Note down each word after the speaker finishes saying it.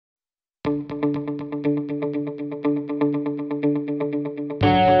Hello,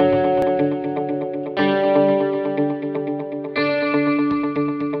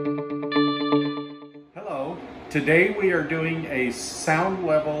 today we are doing a sound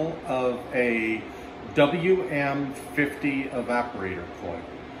level of a WM50 evaporator coil.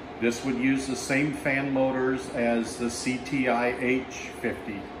 This would use the same fan motors as the CTI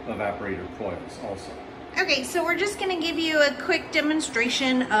H50 evaporator coils also. Okay, so we're just going to give you a quick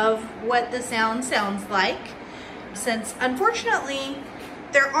demonstration of what the sound sounds like, since unfortunately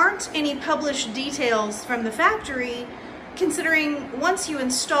there aren't any published details from the factory, considering once you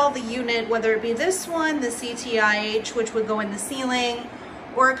install the unit, whether it be this one, the CTI-H, which would go in the ceiling,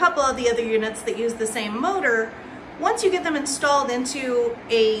 or a couple of the other units that use the same motor, once you get them installed into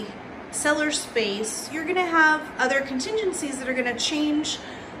a cellar space, you're going to have other contingencies that are going to change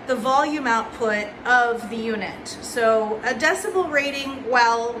the volume output of the unit. So a decibel rating,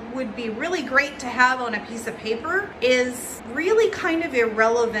 while would be really great to have on a piece of paper, is really kind of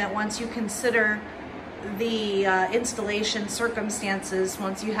irrelevant once you consider the installation circumstances.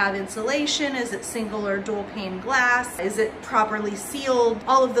 Once you have insulation, is it single or dual pane glass? Is it properly sealed?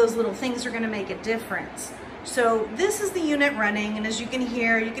 All of those little things are going to make a difference. So this is the unit running, and as you can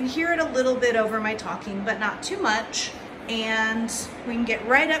hear it a little bit over my talking, but not too much. And we can get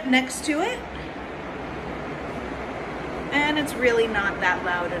right up next to it, and it's really not that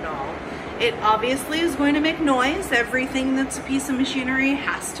loud at all. It obviously is going to make noise. Everything that's a piece of machinery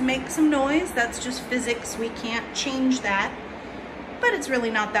has to make some noise. That's just physics. We can't change that. But it's really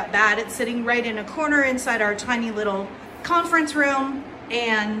not that bad. It's sitting right in a corner inside our tiny little conference room.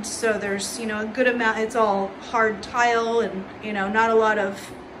 And so there's, a good amount, it's all hard tile and, not a lot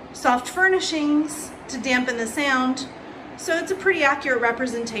of soft furnishings to dampen the sound. So it's a pretty accurate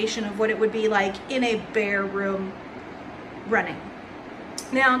representation of what it would be like in a bare room running.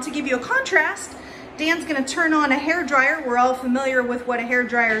 Now, to give you a contrast, Dan's gonna turn on a hairdryer. We're all familiar with what a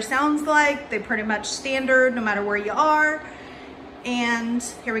hairdryer sounds like. They're pretty much standard no matter where you are. And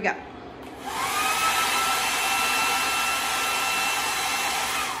here we go.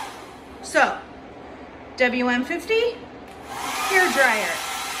 So, WM50, hairdryer.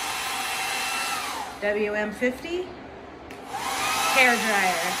 WM50,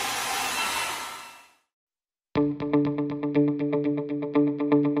 hairdryer.